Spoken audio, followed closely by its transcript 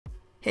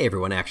Hey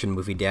everyone, Action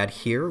Movie Dad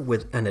here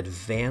with an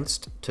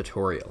advanced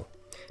tutorial.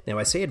 Now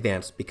I say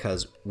advanced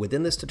because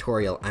within this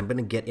tutorial I'm going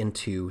to get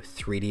into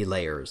 3D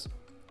layers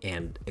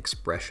and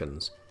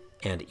expressions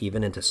and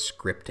even into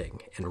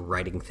scripting and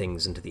writing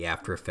things into the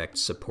After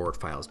Effects support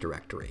files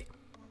directory.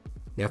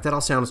 Now if that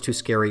all sounds too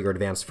scary or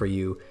advanced for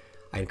you,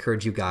 I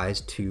encourage you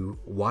guys to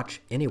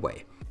watch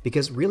anyway,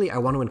 because really I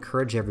want to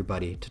encourage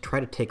everybody to try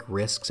to take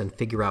risks and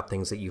figure out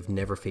things that you've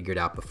never figured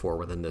out before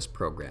within this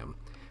program.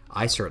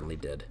 I certainly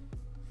did.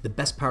 The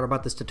best part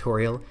about this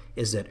tutorial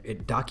is that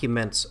it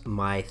documents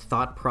my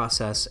thought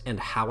process and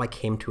how I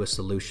came to a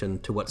solution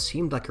to what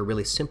seemed like a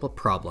really simple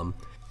problem,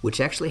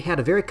 which actually had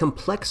a very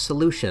complex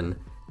solution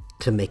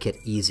to make it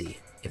easy,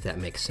 if that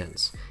makes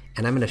sense.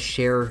 And I'm going to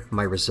share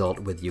my result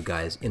with you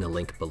guys in a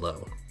link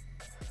below.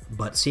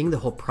 But seeing the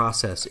whole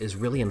process is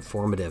really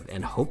informative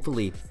and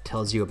hopefully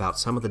tells you about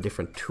some of the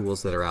different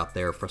tools that are out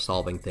there for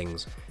solving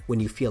things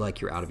when you feel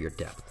like you're out of your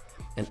depth.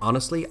 And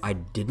honestly, I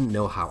didn't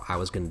know how I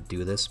was going to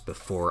do this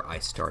before I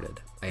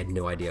started. I had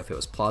no idea if it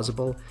was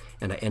plausible,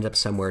 and I ended up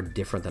somewhere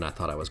different than I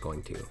thought I was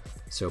going to.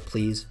 So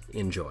please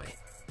enjoy.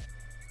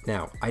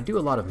 Now, I do a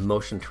lot of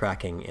motion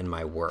tracking in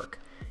my work,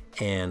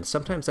 and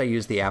sometimes I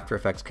use the After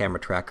Effects camera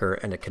tracker,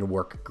 and it can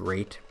work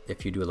great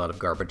if you do a lot of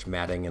garbage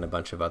matting and a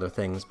bunch of other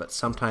things, but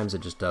sometimes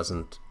it just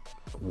doesn't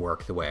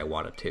work the way I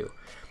want it to.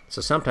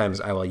 So sometimes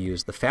I will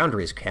use the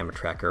Foundry's camera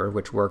tracker,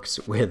 which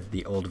works with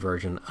the old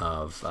version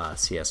of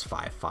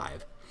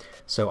CS5.5.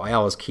 So I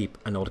always keep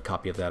an old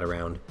copy of that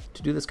around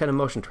to do this kind of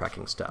motion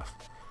tracking stuff.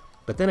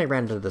 But then I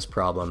ran into this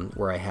problem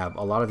where I have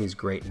a lot of these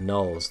great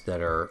nulls that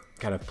are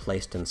kind of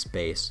placed in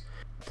space.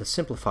 To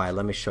simplify,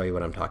 let me show you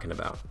what I'm talking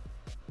about.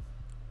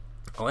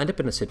 I'll end up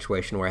in a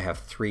situation where I have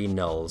three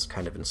nulls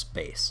kind of in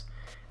space.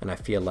 And I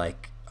feel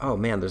like, oh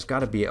man, there's got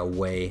to be a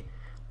way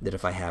that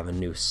if I have a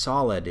new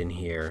solid in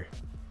here,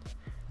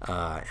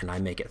 and I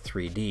make it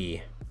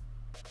 3D,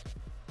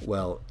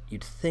 well,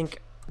 you'd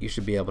think you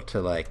should be able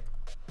to like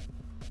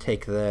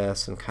take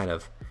this and kind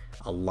of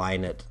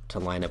align it to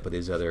line up with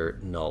these other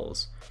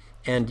nulls.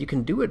 And you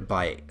can do it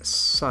by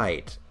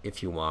sight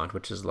if you want,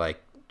 which is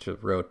like to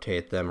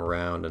rotate them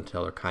around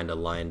until they're kind of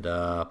lined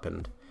up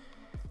and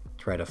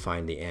try to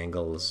find the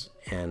angles.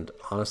 And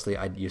honestly,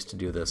 I used to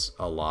do this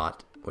a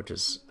lot, which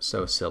is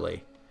so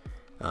silly.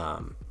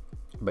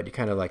 But you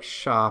kind of like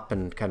shop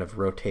and kind of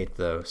rotate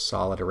the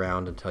solid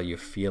around until you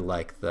feel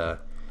like the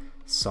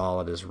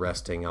solid is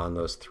resting on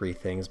those three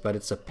things, but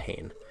it's a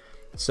pain.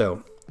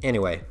 So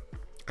anyway,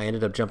 I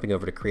ended up jumping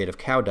over to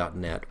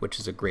creativecow.net, which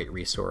is a great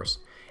resource.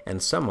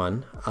 And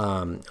someone,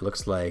 it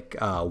looks like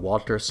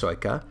Walter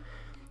Soyka,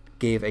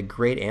 gave a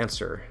great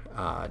answer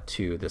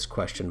to this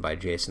question by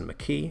Jason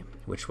McKee,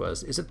 which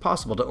was, is it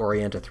possible to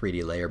orient a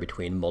 3D layer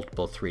between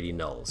multiple 3D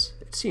nulls?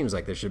 It seems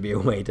like there should be a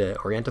way to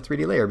orient a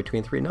 3D layer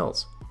between three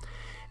nulls.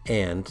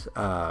 And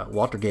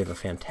Walter gave a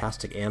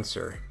fantastic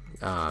answer,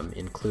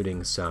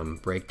 including some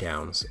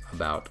breakdowns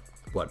about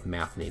what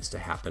math needs to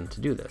happen to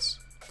do this.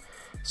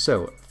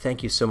 So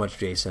thank you so much,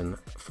 Jason,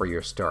 for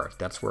your start.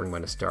 That's where I'm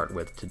going to start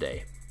with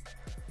today.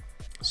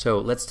 So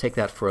let's take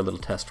that for a little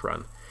test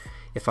run.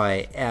 If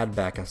I add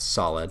back a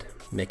solid,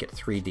 make it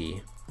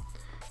 3D,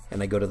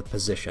 and I go to the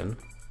position,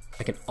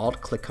 I can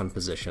alt-click on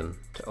position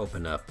to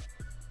open up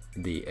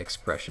the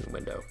expression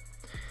window.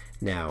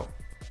 Now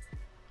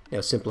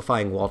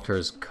simplifying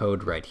Walter's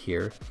code right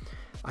here,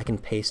 I can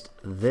paste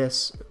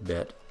this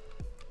bit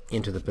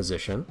into the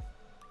position,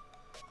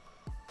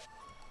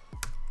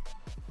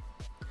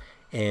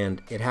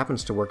 and it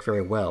happens to work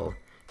very well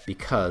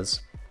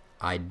because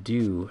I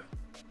do,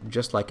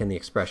 just like in the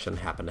expression,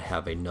 happen to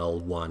have a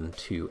null 1,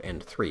 2,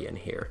 and 3 in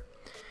here.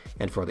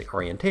 And for the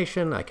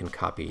orientation, I can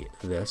copy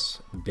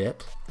this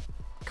bit,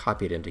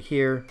 copy it into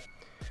here.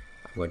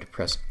 I'm going to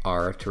press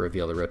R to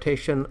reveal the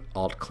rotation,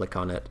 alt-click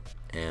on it,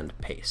 and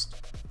paste.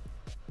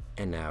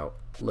 And now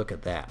look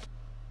at that.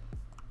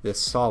 This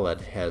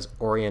solid has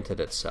oriented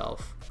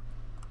itself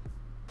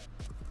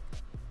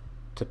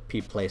to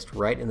be placed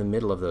right in the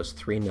middle of those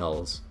three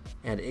nulls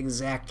and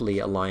exactly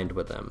aligned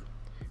with them,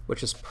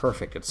 which is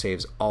perfect. It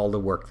saves all the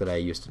work that I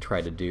used to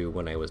try to do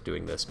when I was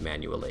doing this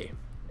manually.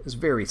 It's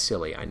very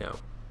silly, I know.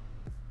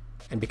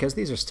 And because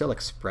these are still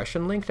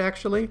expression linked,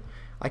 actually,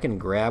 I can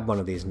grab one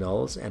of these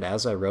nulls, and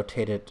as I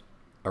rotate it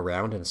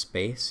around in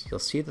space, you'll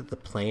see that the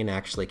plane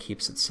actually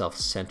keeps itself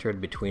centered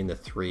between the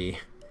three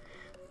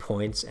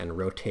points and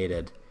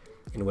rotated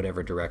in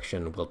whatever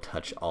direction will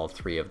touch all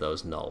three of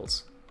those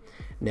nulls.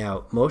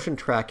 Now, motion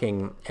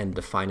tracking and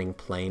defining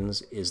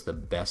planes is the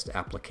best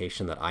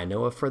application that I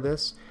know of for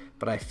this,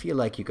 but I feel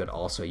like you could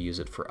also use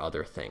it for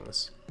other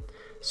things.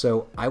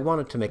 So I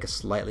wanted to make a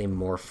slightly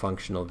more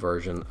functional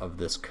version of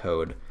this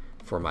code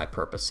for my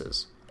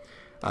purposes.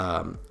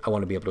 I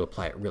want to be able to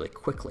apply it really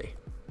quickly.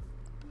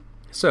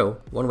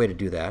 So one way to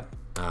do that,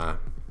 I'm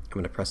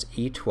going to press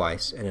E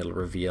twice and it'll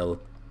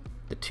reveal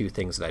the two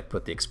things that I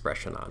put the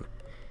expression on.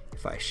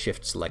 If I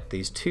shift select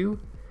these two,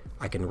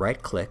 I can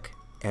right click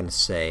and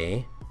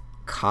say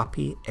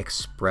copy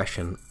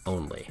expression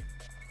only.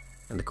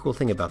 And the cool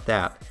thing about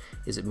that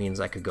is it means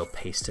I could go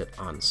paste it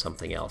on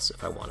something else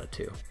if I wanted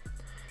to.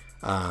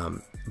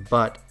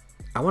 But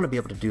I want to be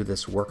able to do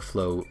this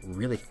workflow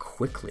really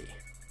quickly.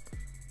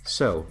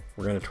 So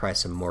we're going to try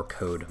some more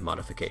code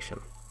modification.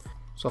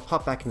 So I'll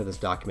pop back into this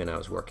document I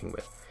was working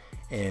with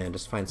and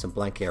just find some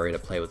blank area to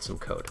play with some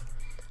code.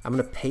 I'm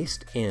going to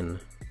paste in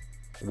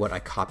what I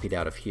copied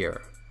out of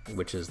here,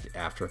 which is the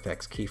After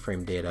Effects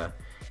keyframe data,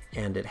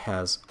 and it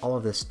has all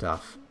of this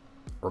stuff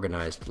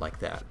organized like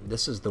that.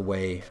 This is the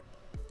way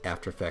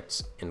After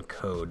Effects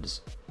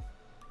encodes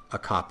a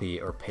copy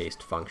or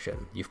paste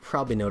function. You've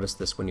probably noticed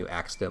this when you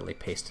accidentally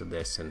pasted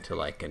this into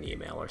like an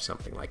email or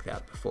something like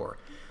that before.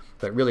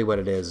 But really what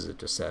it is it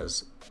just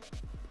says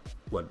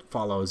what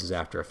follows is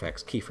After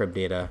Effects keyframe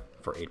data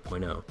for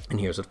 8.0. And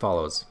here's what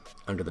follows.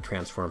 Under the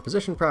transform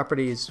position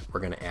properties, we're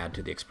going to add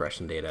to the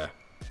expression data,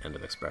 end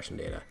of expression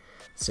data.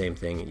 Same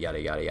thing, yada,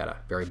 yada, yada.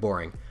 Very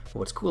boring. But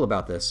what's cool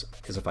about this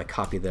is if I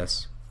copy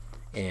this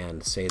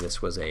and say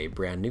this was a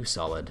brand new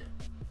solid,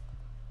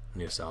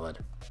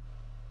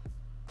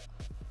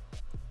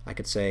 I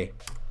could say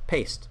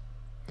paste,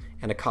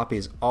 and it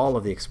copies all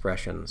of the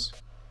expressions,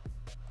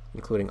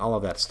 including all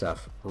of that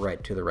stuff,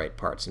 right to the right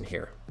parts in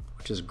here,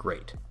 which is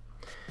great.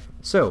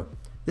 So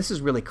this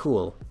is really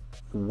cool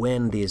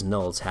when these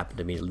nulls happen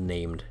to be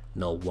named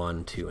null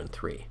 1, 2, and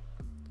 3.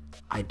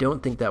 I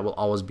don't think that will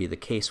always be the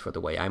case for the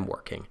way I'm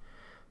working.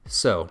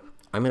 So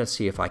I'm going to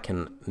see if I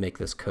can make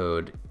this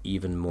code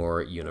even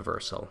more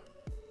universal.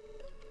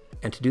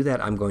 And to do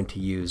that, I'm going to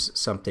use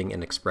something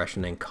in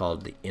expressioning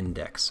called the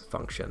index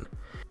function.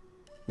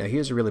 Now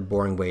here's a really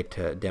boring way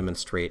to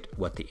demonstrate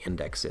what the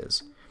index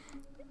is.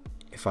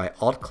 If I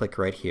alt-click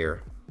right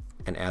here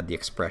and add the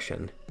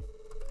expression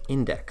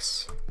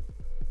index,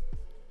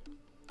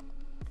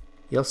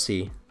 you'll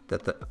see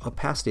that the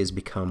opacity has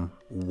become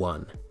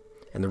 1.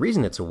 And the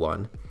reason it's a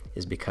 1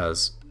 is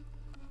because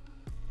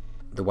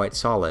the white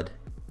solid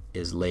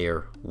is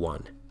layer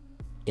 1.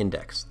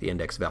 Index, the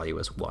index value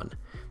is 1.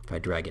 If I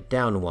drag it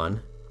down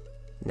 1,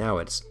 now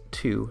it's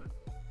 2,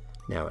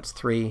 now it's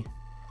 3,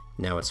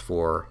 now it's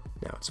 4,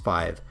 now it's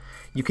 5.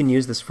 You can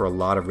use this for a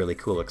lot of really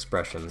cool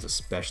expressions,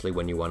 especially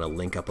when you want to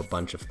link up a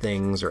bunch of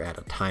things or add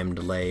a time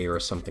delay or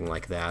something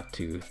like that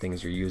to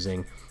things you're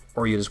using.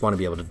 Or you just want to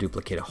be able to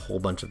duplicate a whole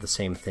bunch of the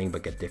same thing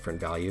but get different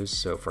values.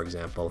 So for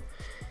example,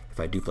 if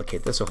I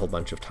duplicate this a whole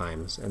bunch of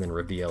times and then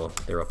reveal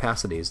their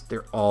opacities,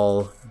 they're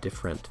all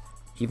different,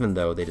 even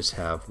though they just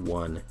have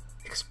one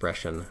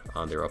expression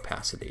on their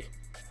opacity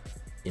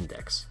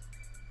index.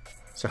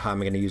 So how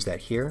am I going to use that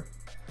here?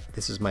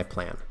 This is my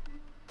plan.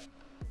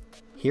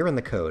 Here in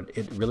the code,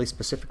 it really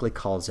specifically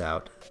calls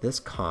out this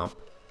comp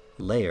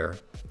layer,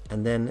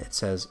 and then it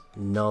says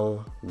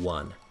null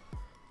 1.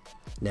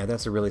 Now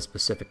that's a really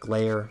specific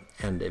layer,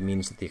 and it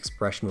means that the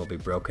expression will be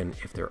broken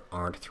if there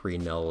aren't 3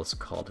 nulls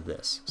called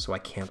this. So I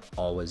can't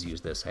always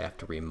use this. I have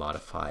to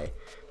remodify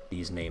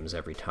these names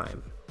every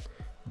time.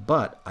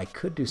 But I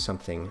could do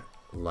something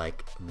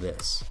like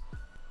this.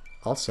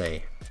 I'll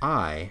say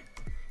I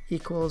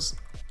equals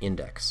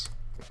index.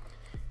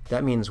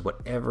 That means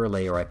whatever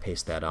layer I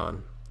paste that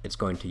on, it's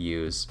going to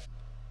use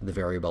the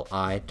variable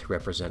I to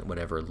represent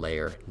whatever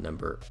layer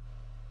number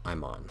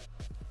I'm on.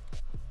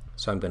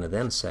 So I'm going to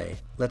then say,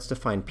 let's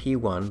define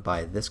P1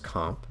 by this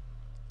comp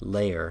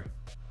layer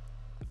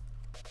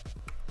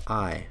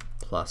I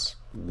plus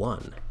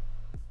 1.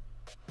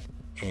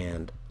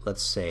 And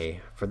let's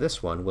say for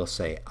this one, we'll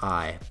say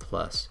I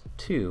plus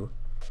 2.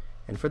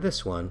 And for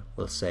this one,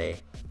 we'll say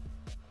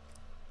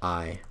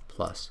I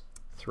plus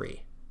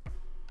 3.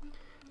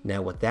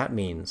 Now what that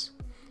means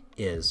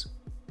is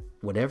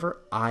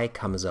whatever I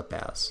comes up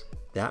as,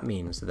 that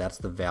means that's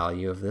the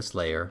value of this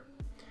layer,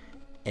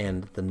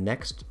 and the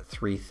next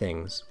 3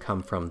 things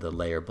come from the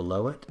layer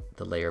below it,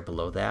 the layer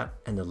below that,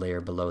 and the layer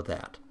below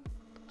that.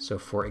 So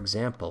for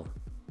example,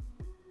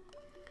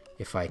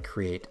 if I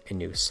create a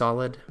new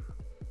solid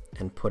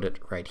and put it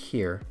right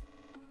here,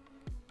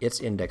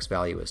 its index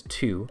value is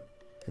 2,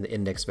 and the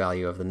index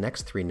value of the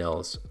next 3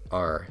 nulls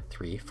are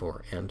 3,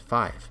 4, and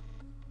 5.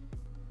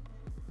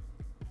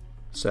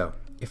 So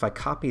if I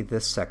copy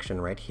this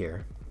section right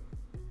here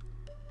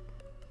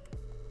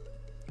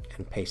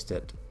and paste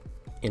it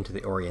into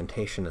the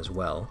orientation as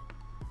well,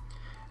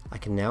 I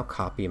can now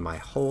copy my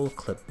whole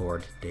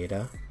clipboard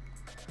data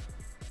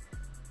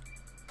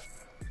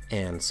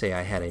and say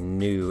I had a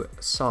new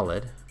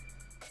solid.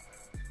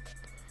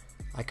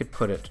 I could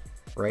put it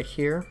right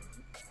here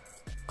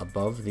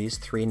above these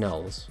 3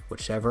 nulls,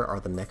 whichever are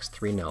the next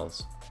 3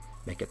 nulls,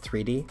 make it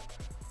 3D,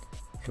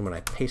 and when I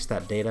paste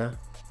that data,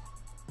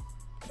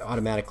 it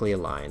automatically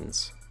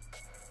aligns.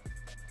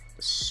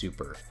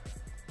 Super.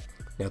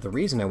 Now the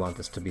reason I want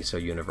this to be so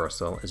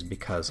universal is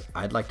because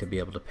I'd like to be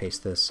able to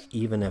paste this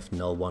even if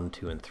null 1,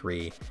 2, and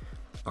 3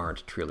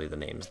 aren't truly the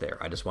names there.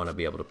 I just want to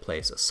be able to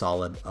place a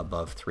solid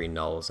above 3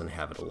 nulls and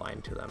have it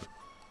aligned to them.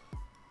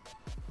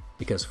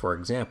 Because for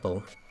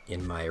example,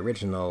 in my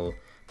original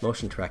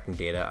motion tracking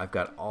data, I've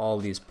got all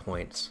these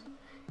points,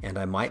 and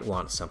I might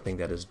want something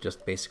that is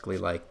just basically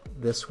like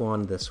this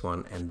one, and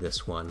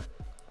this one,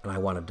 and I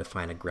want to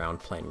define a ground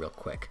plane real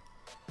quick.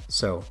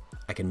 So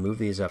I can move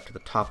these up to the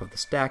top of the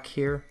stack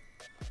here,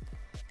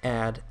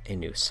 add a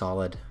new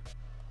solid,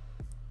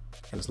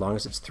 and as long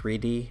as it's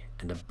 3D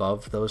and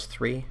above those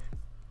three,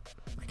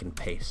 I can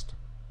paste.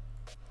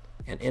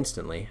 And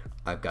instantly,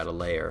 I've got a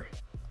layer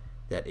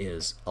that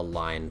is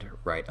aligned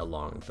right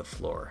along the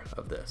floor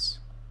of this.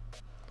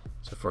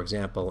 So for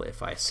example,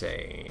 if I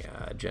say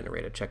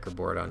generate a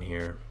checkerboard on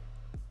here,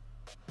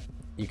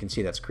 you can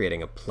see that's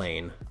creating a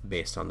plane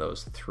based on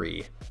those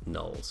three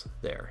nulls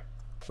there,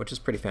 which is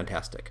pretty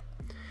fantastic.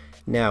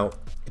 Now,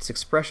 it's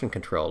expression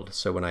controlled,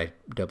 so when I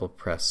double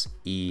press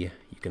E,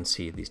 you can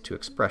see these two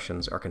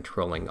expressions are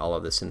controlling all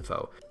of this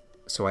info.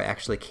 So I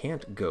actually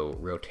can't go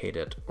rotate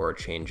it or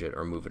change it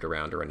or move it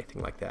around or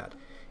anything like that.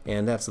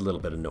 And that's a little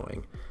bit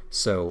annoying.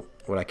 So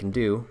what I can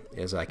do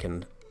is I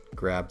can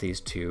grab these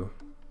two,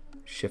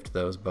 shift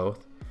those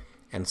both,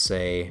 and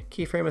say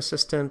keyframe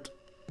assistant,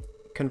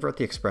 convert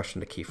the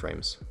expression to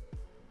keyframes.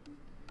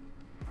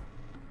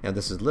 Now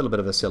this is a little bit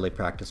of a silly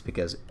practice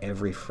because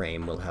every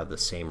frame will have the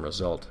same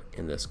result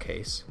in this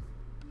case.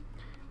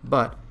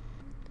 But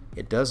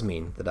it does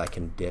mean that I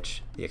can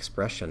ditch the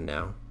expression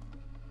now,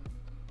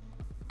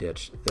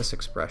 ditch this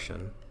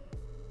expression,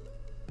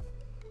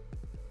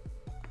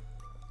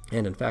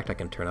 and in fact I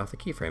can turn off the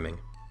keyframing.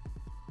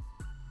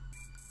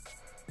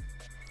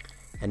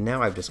 And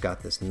now I've just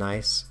got this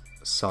nice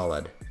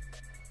solid.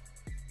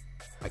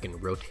 I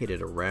can rotate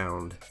it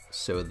around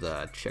so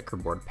the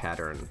checkerboard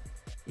pattern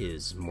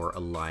is more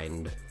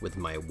aligned with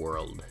my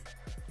world.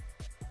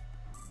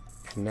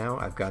 And now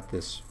I've got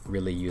this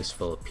really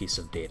useful piece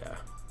of data,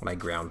 my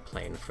ground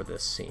plane for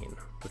this scene,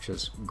 which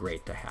is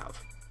great to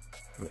have.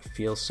 And it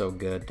feels so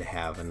good to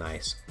have a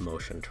nice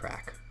motion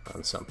track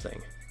on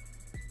something.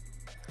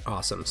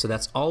 Awesome, so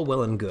that's all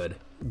well and good,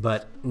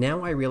 but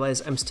now I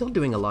realize I'm still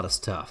doing a lot of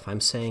stuff.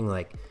 I'm saying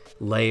like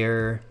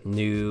layer,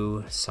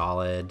 new,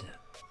 solid,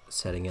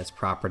 setting its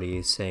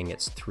properties, saying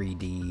it's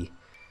 3D,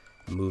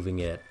 moving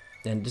it,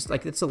 and just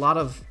like it's a lot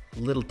of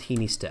little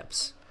teeny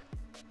steps.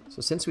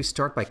 So since we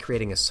start by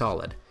creating a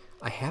solid,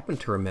 I happen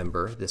to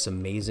remember this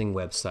amazing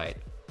website,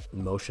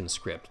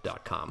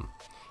 motionscript.com.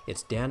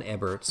 It's Dan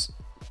Ebberts'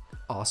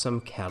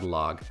 awesome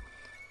catalog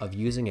of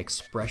using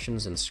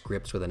expressions and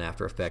scripts within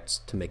After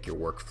Effects to make your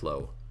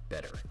workflow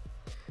better.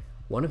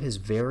 One of his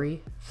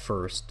very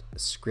first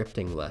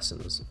scripting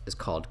lessons is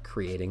called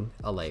Creating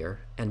a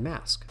Layer and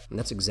Mask, and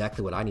that's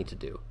exactly what I need to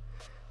do.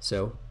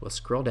 So we'll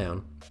scroll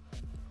down,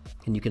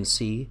 and you can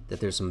see that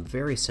there's some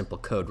very simple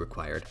code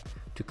required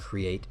to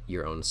create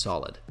your own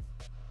solid.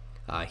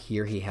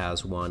 Here he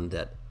has one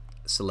that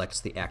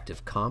selects the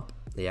active comp,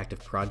 the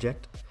active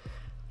project,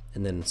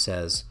 and then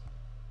says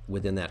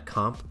within that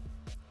comp,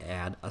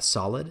 add a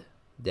solid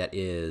that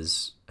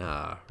is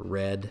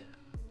red,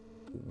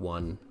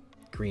 1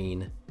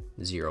 green,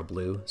 0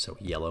 blue, so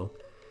yellow.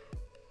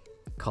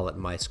 Call it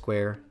my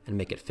square and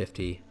make it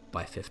 50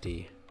 by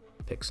 50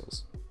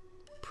 pixels.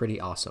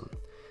 Pretty awesome.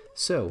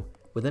 So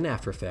within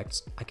After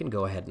Effects, I can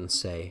go ahead and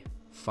say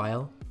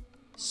File,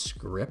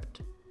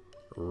 Script,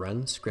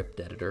 Run Script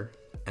Editor,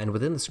 and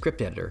within the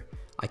script editor,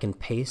 I can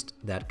paste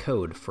that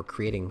code for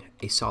creating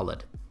a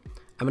solid.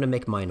 I'm going to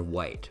make mine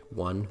white,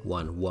 1,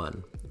 1,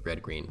 1,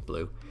 red, green,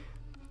 blue.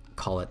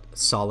 Call it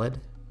solid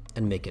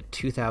and make it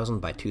 2000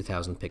 by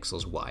 2000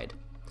 pixels wide.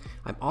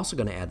 I'm also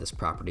going to add this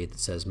property that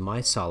says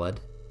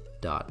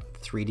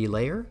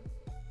mySolid.3DLayer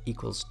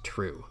equals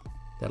true.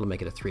 That'll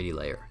make it a 3D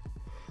layer.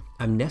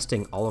 I'm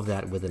nesting all of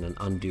that within an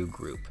undo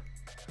group.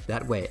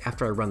 That way,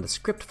 after I run the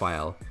script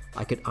file,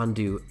 I could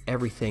undo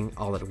everything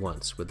all at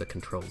once with the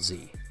Control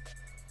Z.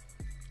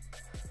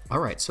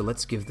 Alright, so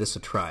let's give this a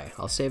try.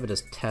 I'll save it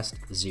as test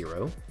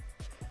 0.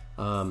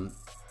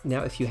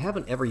 Now, if you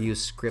haven't ever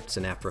used scripts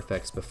in After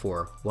Effects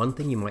before, one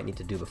thing you might need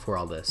to do before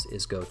all this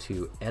is go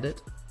to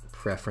Edit,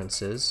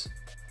 Preferences,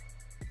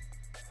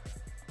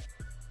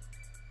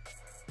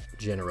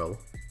 General,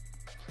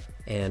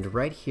 and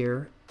right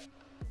here,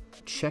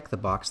 check the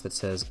box that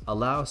says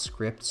Allow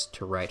scripts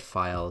to write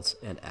files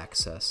and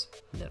access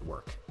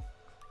network.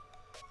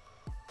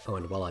 Oh,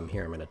 and while I'm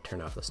here, I'm going to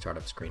turn off the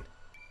startup screen.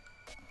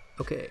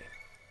 Okay.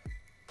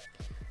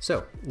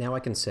 So now I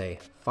can say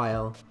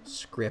File,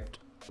 Script,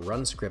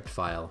 Run Script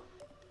File,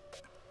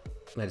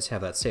 and I just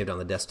have that saved on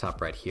the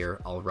desktop right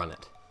here. I'll run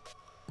it.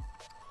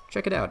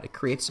 Check it out. It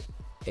creates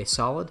a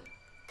solid.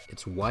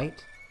 It's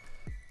white.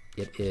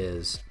 It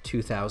is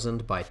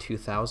 2000 by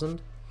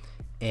 2000,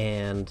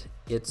 and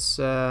it's it's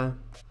a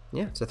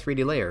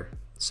 3D layer.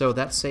 So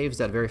that saves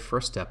that very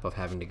first step of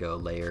having to go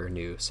layer,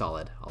 new,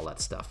 solid, all that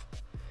stuff.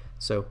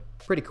 So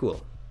pretty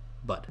cool,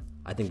 but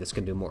I think this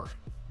can do more.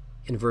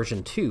 In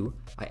version 2,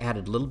 I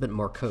added a little bit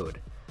more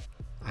code.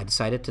 I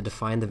decided to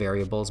define the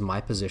variables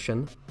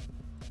myPosition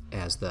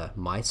as the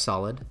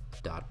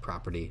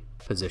mySolid.property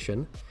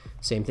position.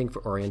 Same thing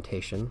for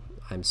orientation.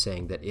 I'm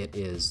saying that it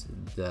is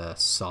the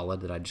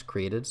solid that I just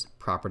created,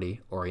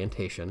 property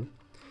orientation.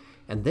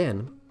 And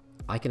then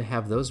I can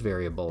have those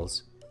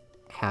variables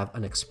have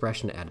an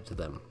expression added to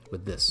them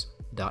with this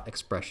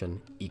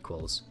 .expression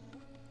equals.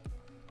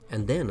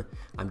 And then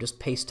I'm just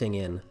pasting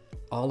in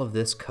all of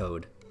this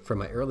code from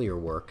my earlier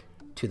work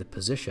to the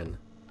position,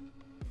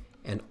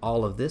 and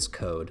all of this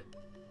code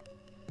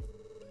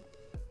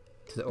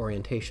to the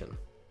orientation.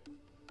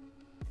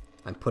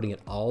 I'm putting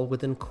it all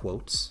within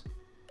quotes,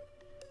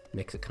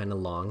 makes it kind of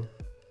long,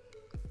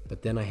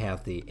 but then I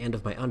have the end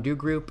of my undo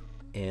group,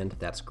 and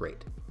that's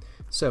great.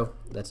 So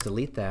let's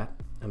delete that.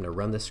 I'm going to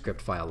run this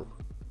script file,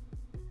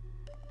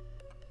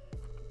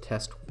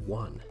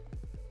 test1,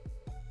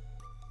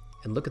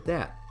 and look at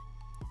that.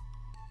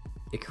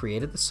 It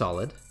created the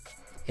solid,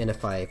 and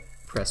if I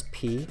press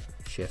P,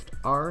 Shift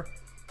R,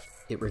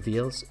 it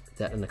reveals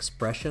that an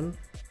expression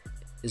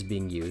is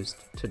being used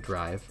to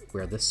drive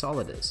where this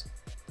solid is.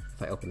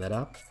 If I open that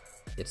up,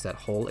 it's that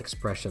whole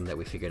expression that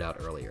we figured out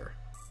earlier.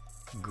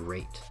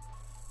 Great.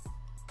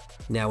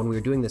 Now, when we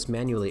were doing this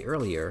manually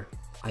earlier,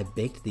 I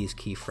baked these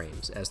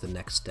keyframes as the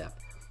next step,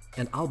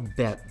 and I'll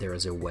bet there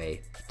is a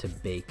way to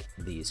bake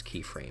these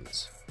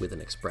keyframes with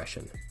an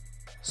expression.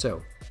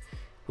 So,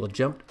 we'll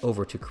jump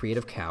over to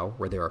Creative Cow,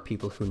 where there are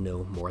people who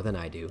know more than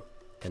I do,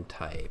 and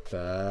type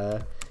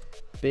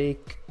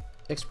bake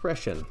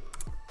expression.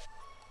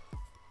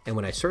 And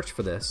when I searched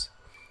for this,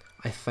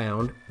 I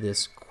found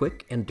this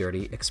quick and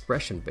dirty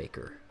expression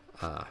baker,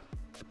 a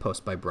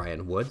post by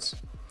Brian Woods.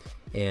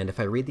 And if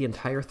I read the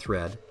entire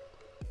thread,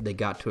 they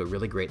got to a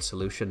really great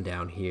solution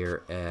down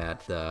here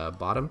at the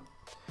bottom.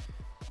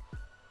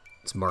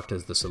 It's marked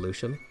as the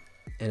solution,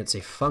 and it's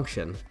a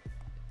function,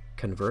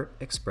 convert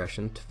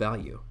expression to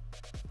value.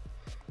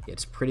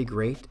 It's pretty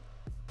great.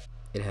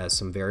 It has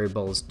some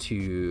variables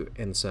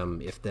and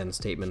some if-then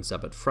statements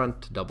up at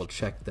front to double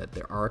check that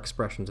there are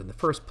expressions in the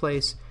first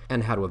place,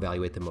 and how to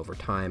evaluate them over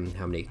time,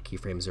 how many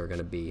keyframes there are going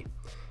to be.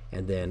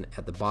 And then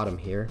at the bottom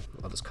here,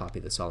 I'll just copy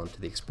this all into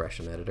the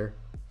expression editor.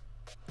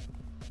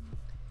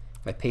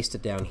 If I paste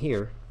it down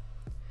here,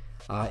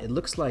 it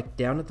looks like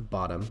down at the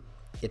bottom,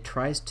 it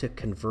tries to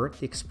convert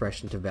the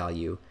expression to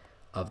value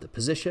of the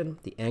position,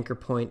 the anchor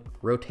point,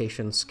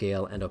 rotation,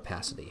 scale, and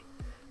opacity.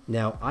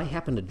 Now, I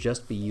happen to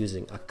just be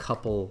using a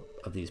couple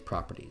of these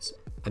properties.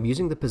 I'm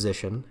using the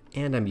position,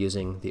 and I'm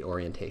using the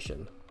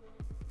orientation.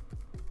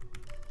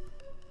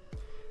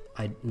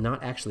 I'm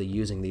not actually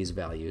using these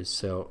values,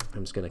 so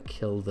I'm just going to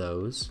kill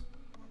those.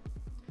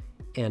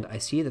 And I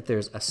see that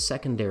there's a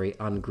secondary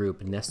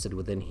ungroup nested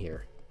within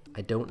here.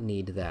 I don't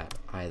need that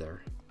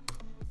either.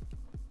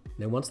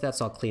 Now, once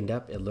that's all cleaned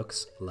up, it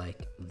looks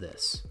like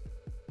this.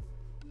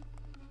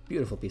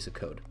 Beautiful piece of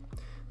code.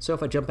 So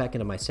if I jump back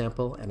into my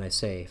sample and I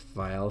say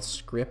file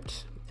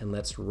script, and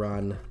let's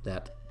run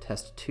that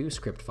test2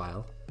 script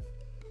file,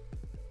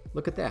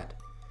 look at that.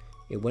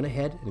 It went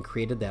ahead and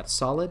created that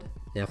solid.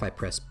 Now if I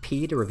press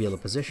P to reveal the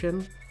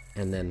position,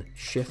 and then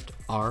Shift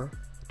R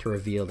to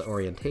reveal the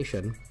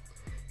orientation,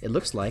 it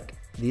looks like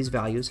these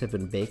values have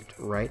been baked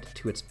right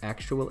to its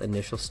actual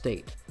initial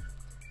state.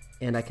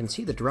 And I can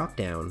see the drop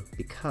down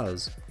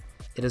because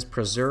it has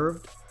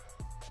preserved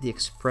the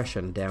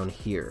expression down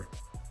here,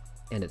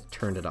 and it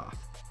turned it off.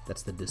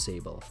 That's the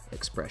disable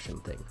expression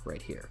thing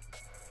right here.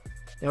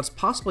 Now it's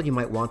possible you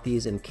might want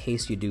these in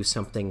case you do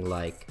something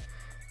like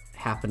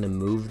happen to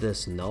move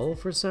this null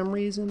for some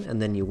reason,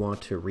 and then you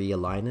want to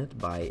realign it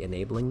by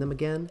enabling them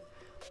again.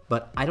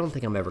 But I don't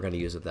think I'm ever going to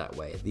use it that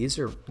way. These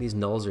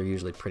nulls are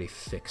usually pretty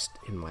fixed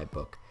in my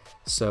book.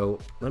 So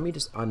let me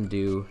just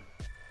undo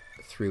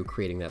through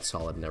creating that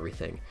solid and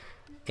everything.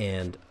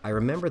 And I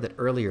remember that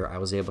earlier I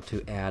was able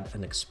to add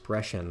an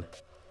expression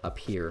up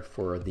here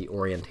for the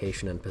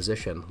orientation and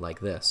position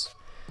like this.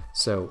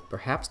 So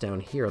perhaps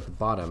down here at the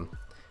bottom,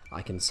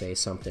 I can say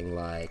something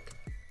like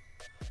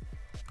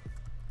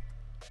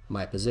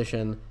my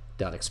position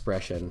dot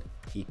expression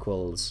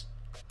equals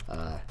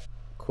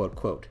quote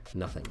quote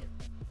nothing.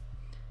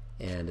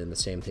 And in the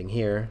same thing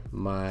here,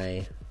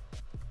 my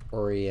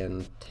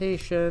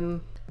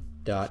orientation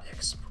dot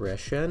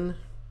expression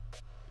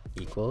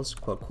equals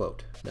quote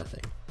quote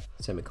nothing,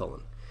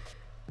 semicolon.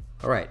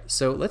 All right,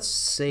 so let's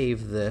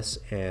save this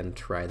and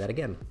try that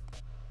again.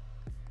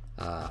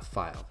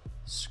 File,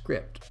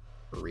 script,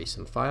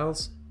 recent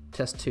files,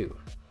 test2.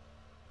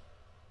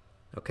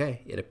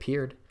 Okay, it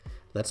appeared.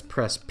 Let's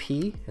press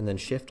P and then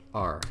Shift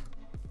R.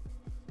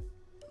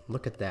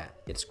 Look at that.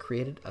 It's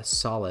created a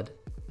solid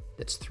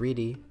that's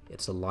 3D.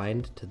 It's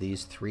aligned to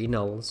these three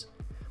nulls,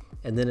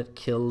 and then it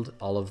killed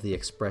all of the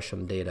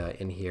expression data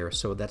in here,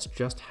 so that's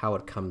just how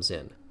it comes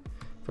in.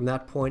 From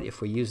that point,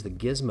 if we use the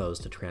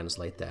gizmos to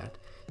translate that,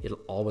 it'll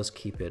always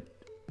keep it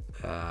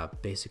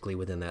basically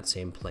within that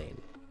same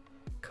plane,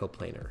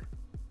 coplanar.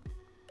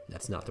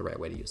 That's not the right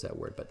way to use that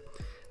word, but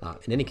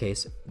in any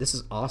case, this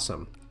is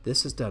awesome.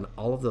 This has done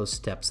all of those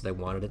steps that I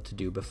wanted it to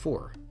do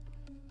before.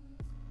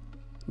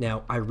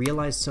 Now, I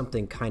realized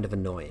something kind of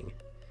annoying.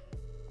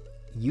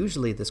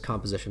 Usually this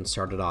composition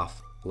started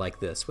off like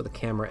this, with a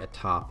camera at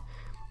top,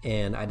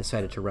 and I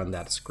decided to run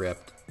that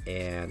script,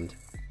 and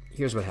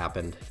here's what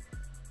happened.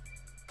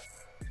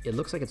 It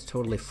looks like it's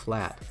totally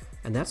flat,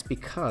 and that's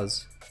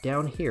because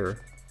down here,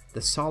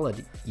 the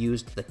solid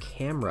used the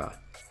camera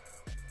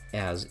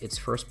as its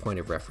first point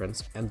of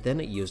reference, and then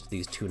it used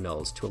these two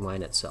nulls to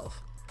align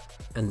itself.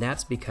 And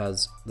that's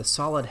because the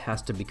solid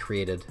has to be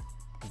created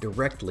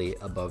directly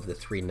above the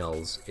three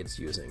nulls it's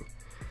using.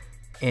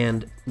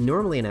 And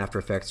normally in After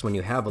Effects, when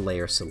you have a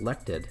layer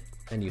selected,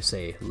 and you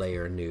say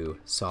layer new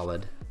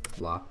solid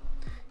blah,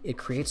 it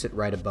creates it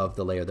right above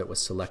the layer that was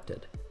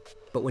selected.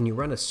 But when you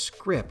run a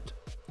script,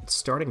 it's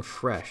starting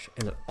fresh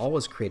and it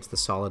always creates the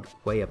solid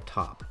way up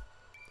top.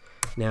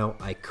 Now,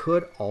 I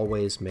could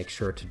always make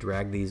sure to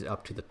drag these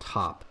up to the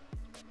top,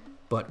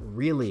 but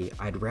really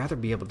I'd rather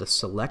be able to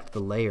select the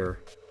layer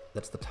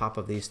that's the top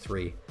of these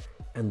three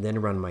and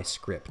then run my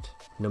script,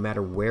 no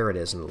matter where it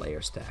is in the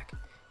layer stack,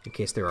 in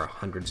case there are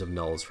hundreds of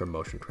nulls from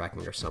motion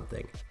tracking or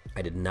something.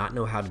 I did not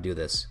know how to do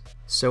this,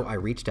 so I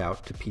reached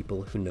out to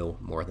people who know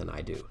more than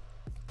I do.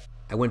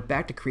 I went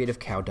back to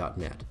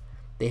creativecow.net.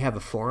 They have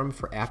a forum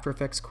for After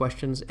Effects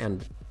questions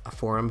and a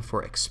forum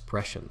for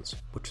expressions,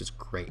 which is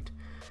great.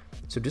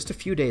 So just a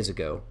few days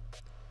ago,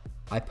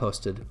 I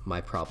posted my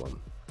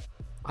problem.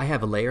 I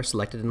have a layer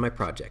selected in my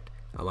project.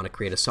 I want to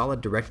create a solid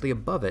directly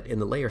above it in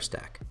the layer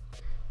stack.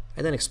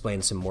 I then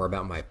explained some more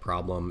about my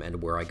problem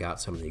and where I got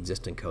some of the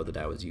existing code that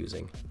I was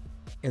using.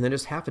 And then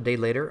just half a day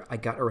later, I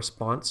got a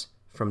response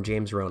from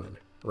James Ronan,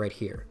 right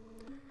here.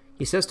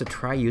 He says to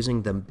try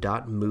using the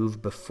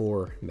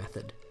 .moveBefore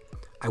method.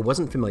 I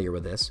wasn't familiar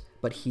with this,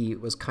 but he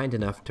was kind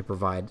enough to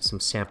provide some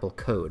sample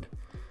code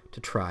to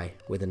try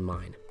within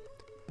mine.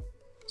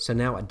 So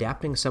now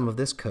adapting some of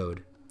this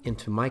code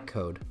into my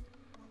code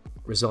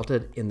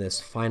resulted in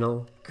this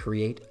final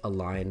create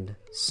aligned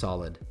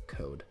solid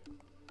code.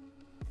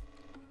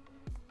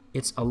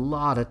 It's a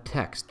lot of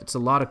text. It's a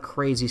lot of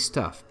crazy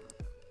stuff.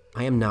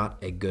 I am not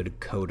a good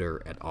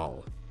coder at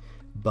all,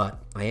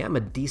 but I am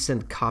a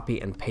decent copy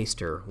and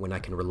paster when I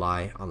can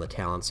rely on the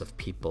talents of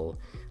people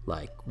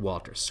like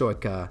Walter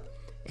Soyka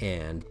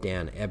and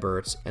Dan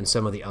Ebberts and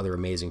some of the other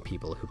amazing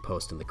people who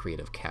post in the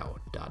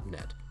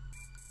creativecow.net.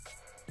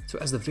 So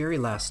as the very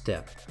last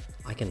step,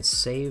 I can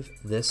save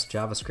this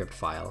JavaScript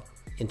file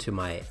into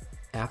my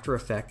After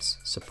Effects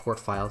support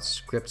file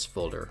scripts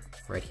folder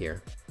right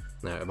here.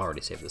 Now, I've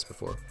already saved this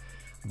before,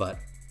 but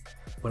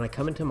when I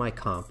come into my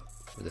comp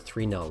with the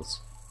three nulls,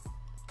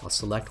 I'll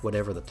select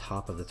whatever the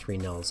top of the three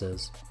nulls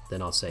is,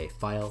 then I'll say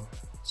File,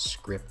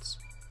 Scripts,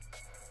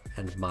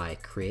 and my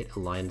Create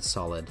Aligned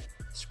Solid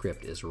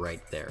script is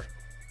right there.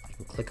 I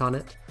can click on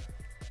it,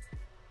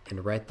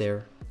 and right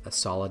there, a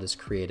solid is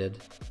created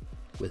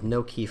with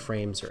no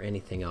keyframes or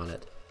anything on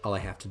it. All I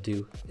have to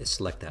do is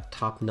select that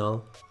top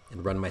null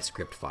and run my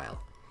script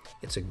file.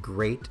 It's a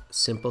great,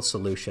 simple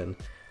solution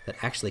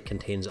that actually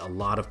contains a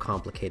lot of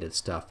complicated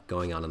stuff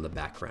going on in the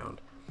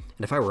background.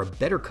 And if I were a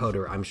better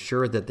coder, I'm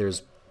sure that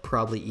there's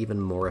probably even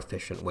more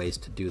efficient ways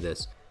to do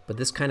this. But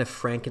this kind of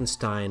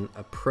Frankenstein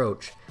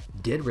approach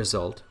did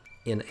result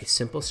in a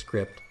simple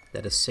script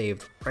that is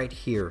saved right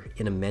here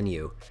in a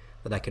menu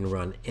that I can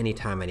run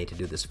anytime I need to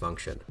do this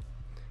function.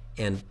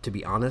 And to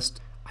be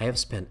honest, I have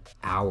spent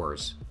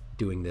hours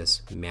doing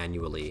this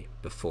manually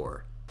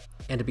before.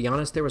 And to be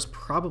honest, there was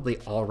probably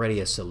already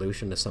a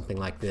solution to something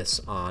like this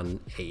on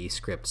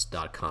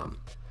aescripts.com.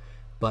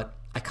 But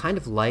I kind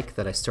of like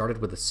that I started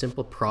with a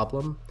simple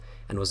problem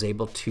and was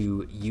able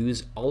to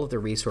use all of the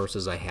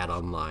resources I had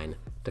online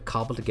to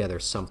cobble together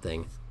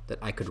something that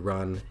I could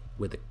run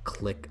with a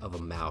click of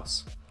a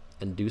mouse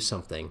and do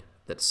something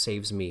that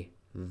saves me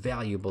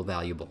valuable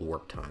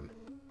work time.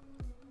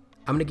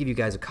 I'm going to give you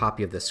guys a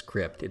copy of this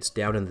script. It's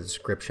down in the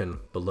description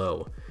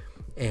below.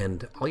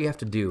 And all you have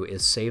to do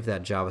is save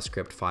that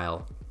JavaScript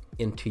file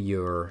into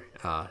your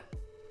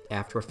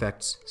After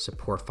Effects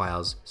support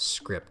files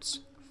scripts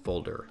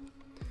folder.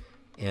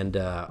 And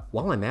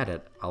while I'm at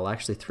it, I'll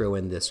actually throw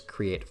in this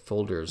create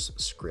folders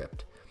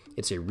script.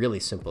 It's a really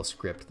simple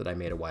script that I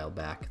made a while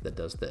back that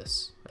does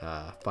this.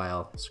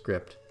 File,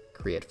 script,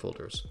 create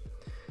folders.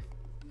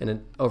 And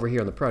then over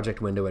here in the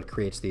project window, it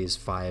creates these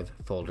 5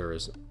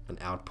 folders: an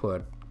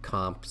output,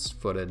 comps,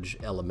 footage,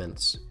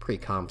 elements,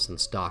 pre-comps,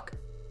 and stock.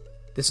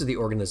 This is the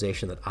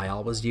organization that I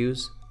always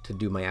use to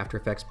do my After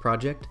Effects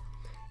project,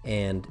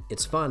 and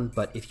it's fun,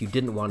 but if you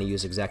didn't want to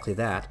use exactly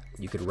that,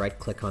 you could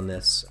right-click on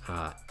this,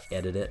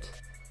 edit it,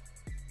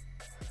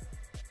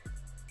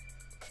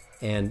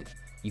 and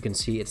you can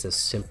see it's as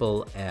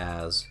simple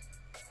as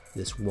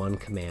this one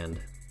command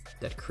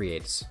that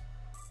creates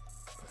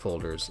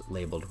folders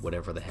labeled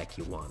whatever the heck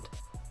you want.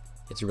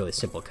 It's a really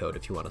simple code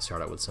if you want to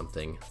start out with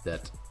something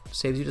that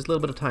saves you just a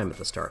little bit of time at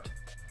the start.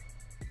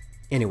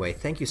 Anyway,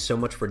 thank you so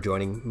much for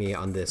joining me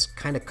on this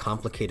kind of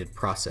complicated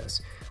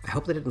process. I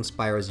hope that it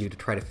inspires you to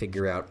try to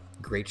figure out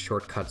great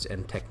shortcuts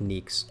and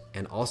techniques,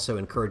 and also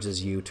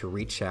encourages you to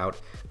reach out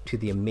to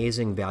the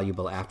amazing,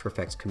 valuable After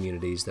Effects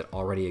communities that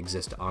already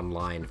exist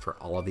online for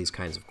all of these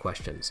kinds of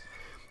questions.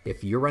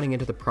 If you're running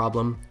into the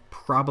problem,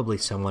 probably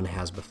someone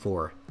has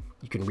before.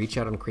 You can reach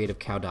out on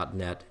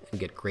creativecow.net and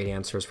get great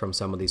answers from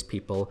some of these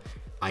people.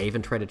 I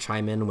even try to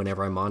chime in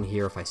whenever I'm on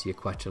here if I see a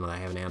question that I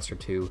have an answer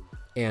to.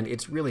 And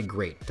it's really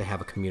great to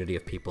have a community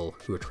of people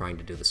who are trying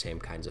to do the same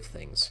kinds of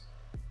things.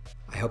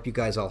 I hope you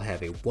guys all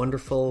have a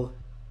wonderful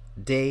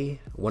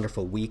day,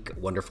 wonderful week,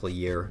 wonderful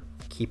year.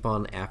 Keep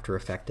on After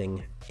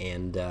Effecting,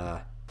 and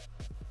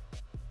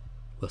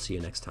we'll see you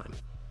next time.